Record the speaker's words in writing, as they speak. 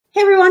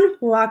Hey everyone,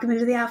 welcome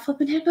into the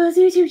Flippin' Hippos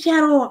YouTube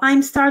channel.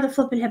 I'm Star the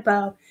Flippin'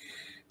 Hippo.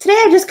 Today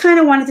I just kind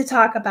of wanted to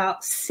talk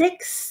about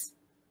 6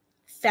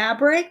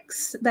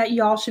 fabrics that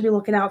y'all should be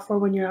looking out for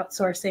when you're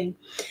outsourcing.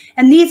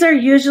 And these are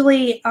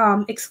usually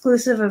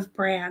exclusive of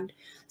brand.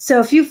 So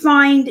if you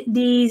find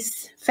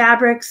these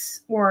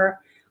fabrics or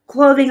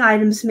clothing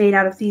items made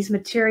out of these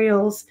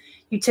materials,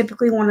 you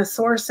typically want to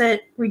source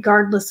it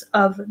regardless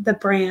of the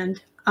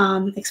brand,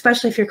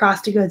 especially if your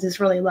cost of goods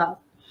is really low.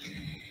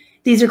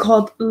 These are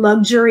called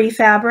luxury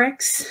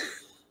fabrics,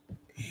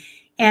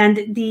 and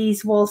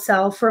these will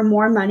sell for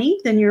more money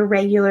than your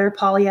regular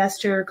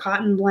polyester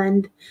cotton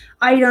blend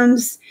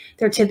items.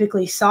 They're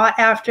typically sought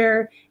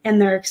after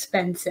and they're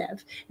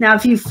expensive. Now,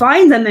 if you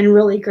find them in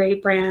really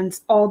great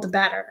brands, all the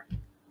better,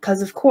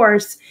 because of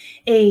course,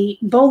 a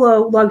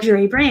Bolo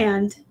luxury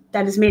brand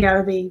that is made out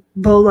of a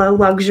Bolo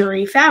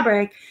luxury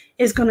fabric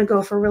is going to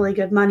go for really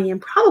good money and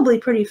probably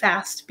pretty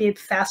fast, be a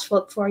fast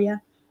flip for you.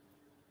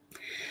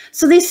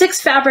 So these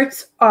 6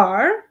 fabrics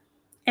are,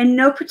 in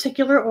no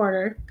particular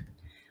order,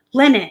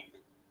 linen,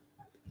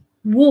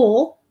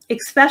 wool,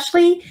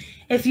 especially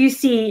if you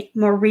see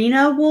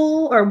merino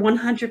wool or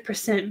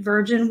 100%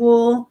 virgin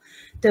wool.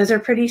 Those are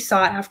pretty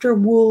sought after.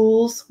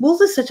 Wools.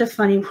 Wools is such a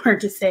funny word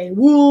to say.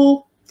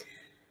 Wool.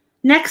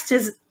 Next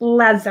is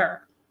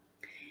leather.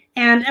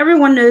 And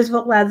everyone knows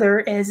what leather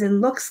is and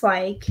looks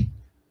like.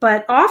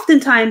 But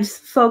oftentimes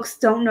folks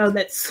don't know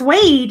that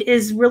suede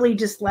is really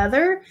just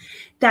leather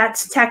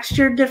that's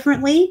textured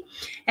differently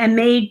and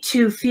made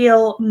to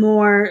feel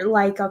more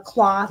like a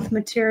cloth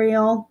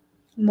material,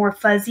 more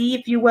fuzzy,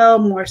 if you will,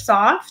 more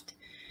soft.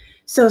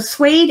 So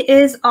suede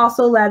is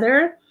also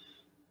leather.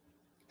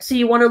 So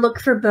you want to look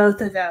for both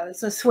of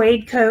those, a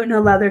suede coat and a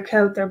leather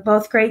coat. They're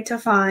both great to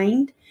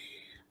find.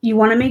 You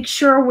want to make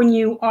sure when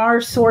you are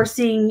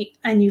sourcing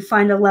and you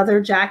find a leather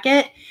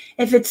jacket,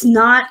 if it's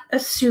not a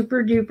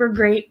super duper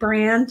great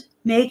brand,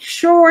 make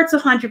sure it's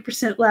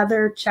 100%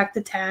 leather. Check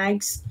the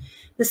tags.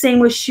 The same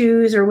with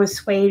shoes or with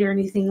suede or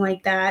anything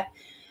like that.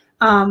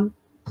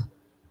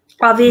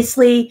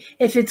 Obviously,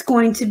 if it's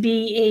going to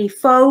be a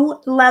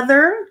faux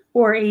leather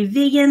or a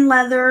vegan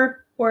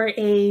leather or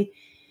a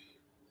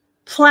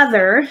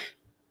pleather,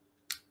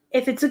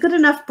 if it's a good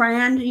enough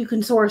brand, you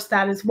can source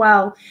that as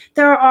well.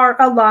 There are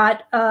a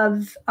lot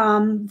of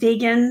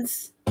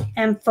vegans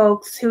and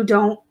folks who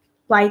don't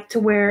like to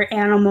wear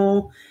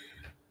animal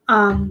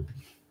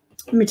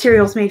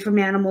materials made from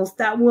animals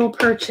that will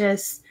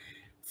purchase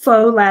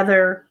faux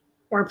leather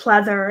or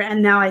pleather,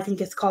 and now I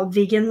think it's called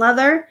vegan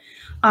leather.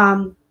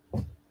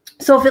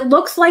 So if it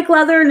looks like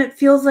leather and it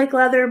feels like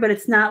leather, but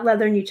it's not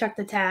leather and you check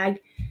the tag,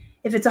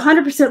 if it's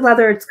 100%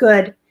 leather, it's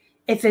good.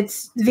 If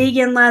it's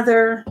vegan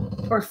leather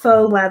or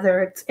faux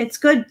leather, it's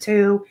good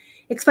too,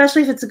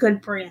 especially if it's a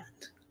good brand.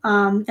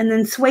 And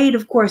then suede,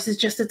 of course, is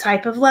just a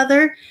type of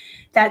leather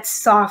that's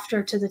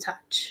softer to the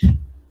touch.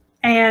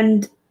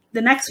 And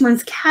the next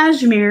one's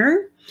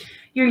cashmere.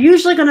 You're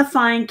usually going to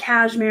find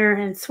cashmere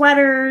in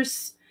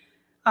sweaters,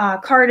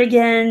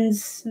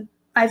 cardigans.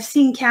 I've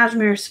seen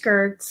cashmere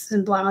skirts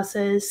and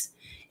blouses.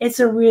 It's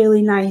a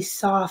really nice,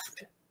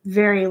 soft,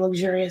 very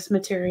luxurious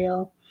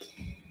material.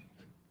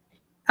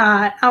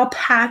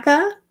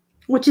 Alpaca,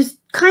 which is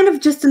kind of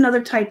just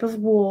another type of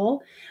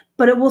wool,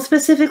 but it will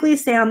specifically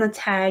say on the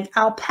tag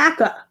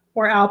alpaca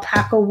or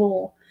alpaca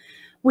wool.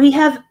 We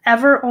have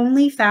ever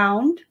only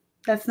found,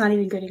 that's not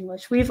even good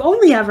English, we've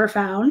only ever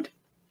found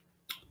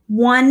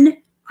one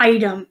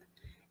item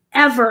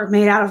ever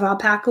made out of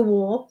alpaca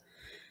wool.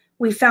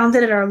 We found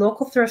it at our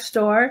local thrift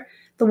store,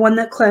 the one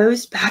that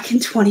closed back in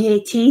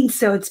 2018,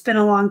 so it's been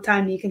a long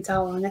time. You can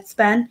tell how long it's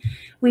been.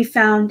 We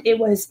found it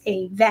was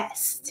a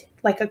vest,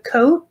 like a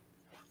coat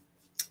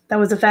that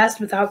was a vest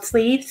without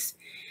sleeves,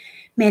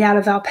 made out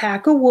of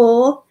alpaca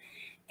wool,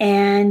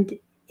 and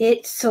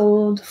it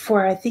sold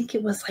for, I think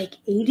it was like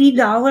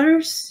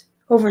 $80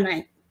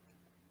 overnight.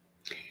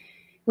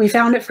 We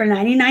found it for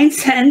 99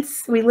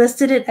 cents. We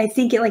listed it, I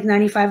think, at like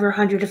 95 or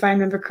 100, if I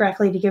remember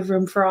correctly, to give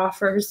room for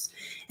offers.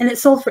 And it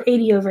sold for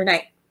 80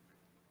 overnight.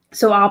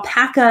 So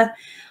alpaca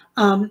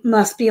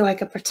must be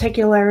like a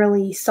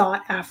particularly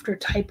sought after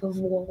type of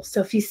wool.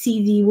 So if you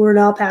see the word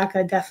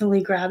alpaca,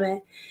 definitely grab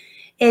it.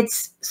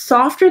 It's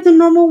softer than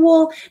normal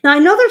wool. Now, I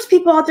know there's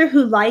people out there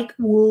who like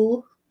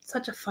wool.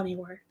 Such a funny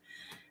word.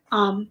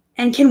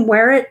 And can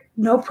wear it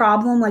no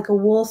problem, like a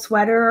wool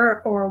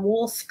sweater or a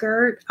wool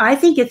skirt. I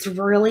think it's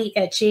really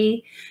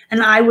itchy,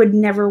 and I would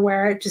never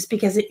wear it just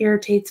because it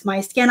irritates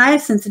my skin. I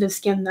have sensitive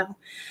skin, though.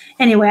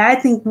 Anyway, I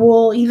think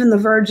wool, even the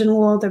virgin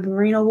wool, the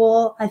merino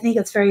wool, I think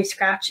it's very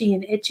scratchy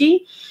and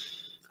itchy.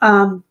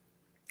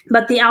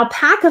 But the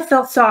alpaca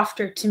felt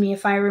softer to me,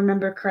 if I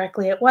remember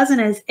correctly. It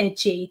wasn't as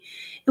itchy.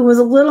 It was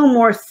a little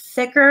more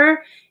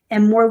thicker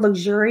and more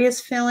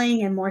luxurious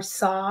feeling and more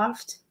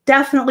soft.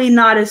 Definitely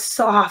not as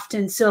soft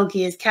and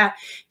silky as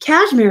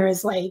cashmere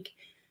is like,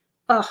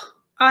 oh,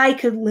 I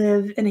could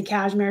live in a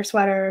cashmere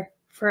sweater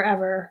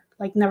forever,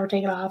 like never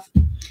take it off.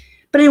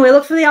 But anyway,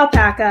 look for the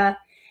alpaca.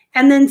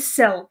 And then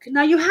silk.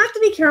 Now, you have to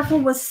be careful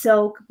with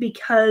silk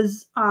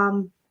because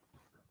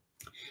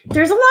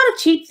There's a lot of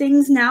cheap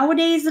things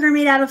nowadays that are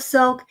made out of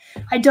silk.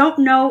 I don't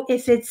know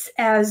if it's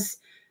as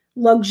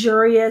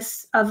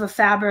luxurious of a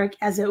fabric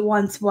as it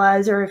once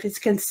was, or if it's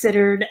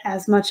considered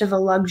as much of a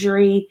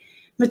luxury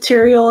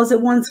material as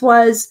it once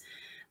was.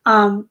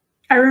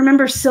 I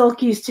remember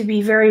silk used to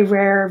be very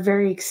rare,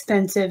 very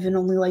expensive, and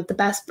only like the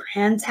best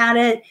brands had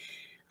it.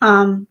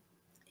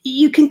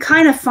 You can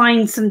kind of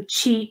find some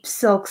cheap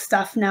silk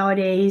stuff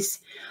nowadays,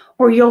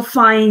 or you'll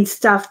find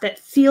stuff that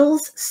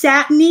feels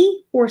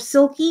satiny or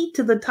silky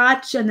to the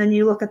touch, and then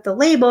you look at the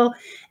label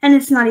and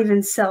it's not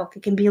even silk.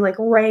 It can be like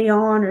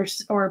rayon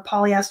or a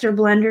polyester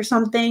blend or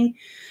something.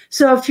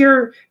 So if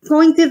you're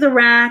going through the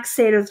racks,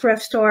 say at a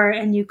thrift store,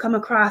 and you come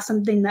across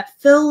something that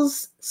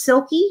feels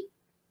silky,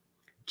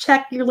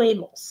 check your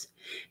labels.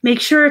 Make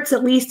sure it's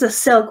at least a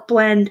silk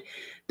blend,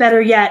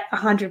 better yet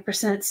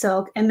 100%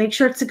 silk, and make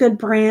sure it's a good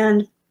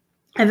brand.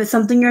 If it's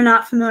something you're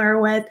not familiar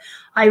with,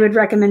 I would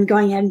recommend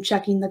going ahead and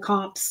checking the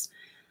comps.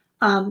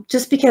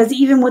 Just because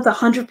even with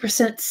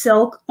 100%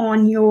 silk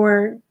on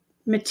your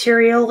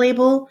material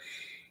label,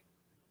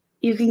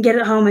 you can get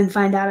it home and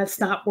find out it's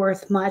not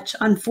worth much.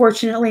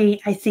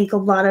 Unfortunately, I think a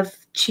lot of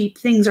cheap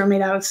things are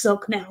made out of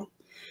silk now.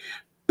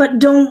 But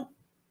don't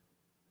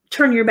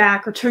turn your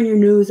back or turn your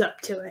nose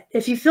up to it.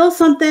 If you feel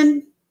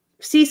something,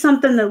 see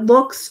something that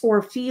looks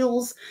or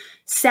feels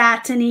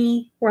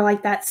satiny or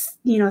like that,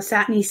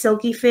 satiny,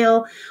 silky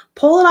feel,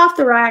 pull it off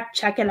the rack,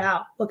 check it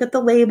out. Look at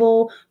the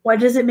label.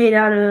 What is it made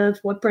out of?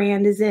 What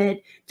brand is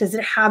it? Does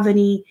it have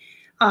any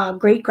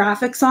great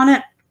graphics on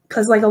it?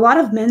 Because like a lot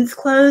of men's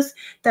clothes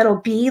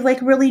that'll be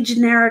like really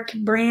generic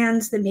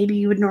brands that maybe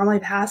you would normally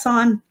pass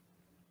on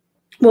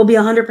will be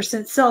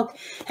 100% silk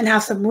and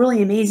have some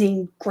really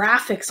amazing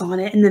graphics on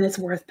it, and then it's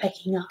worth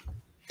picking up.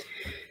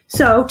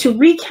 So to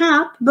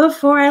recap,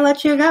 before I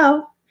let you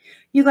go,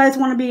 you guys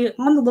want to be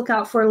on the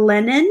lookout for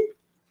linen,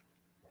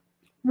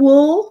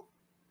 wool,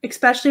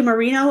 especially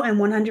merino and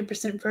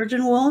 100%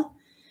 virgin wool,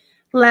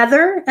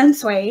 leather and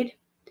suede,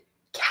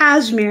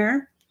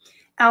 cashmere,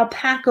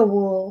 alpaca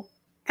wool,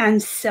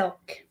 and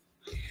silk.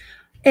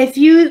 If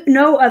you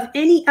know of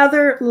any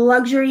other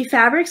luxury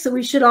fabrics that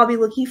we should all be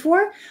looking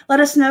for, let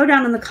us know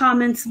down in the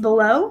comments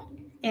below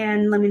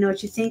and let me know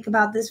what you think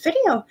about this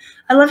video.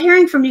 I love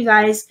hearing from you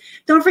guys.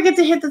 Don't forget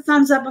to hit the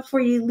thumbs up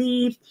before you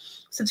leave.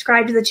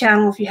 Subscribe to the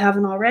channel if you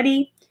haven't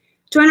already.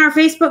 Join our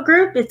Facebook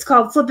group. It's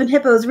called Flippin'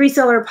 Hippos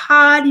Reseller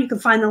Pod. You can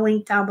find the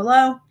link down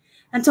below.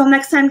 Until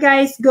next time,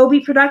 guys, go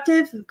be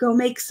productive, go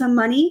make some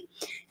money.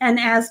 And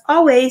as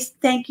always,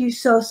 thank you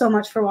so, so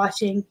much for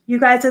watching. You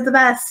guys are the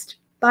best.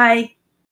 Bye.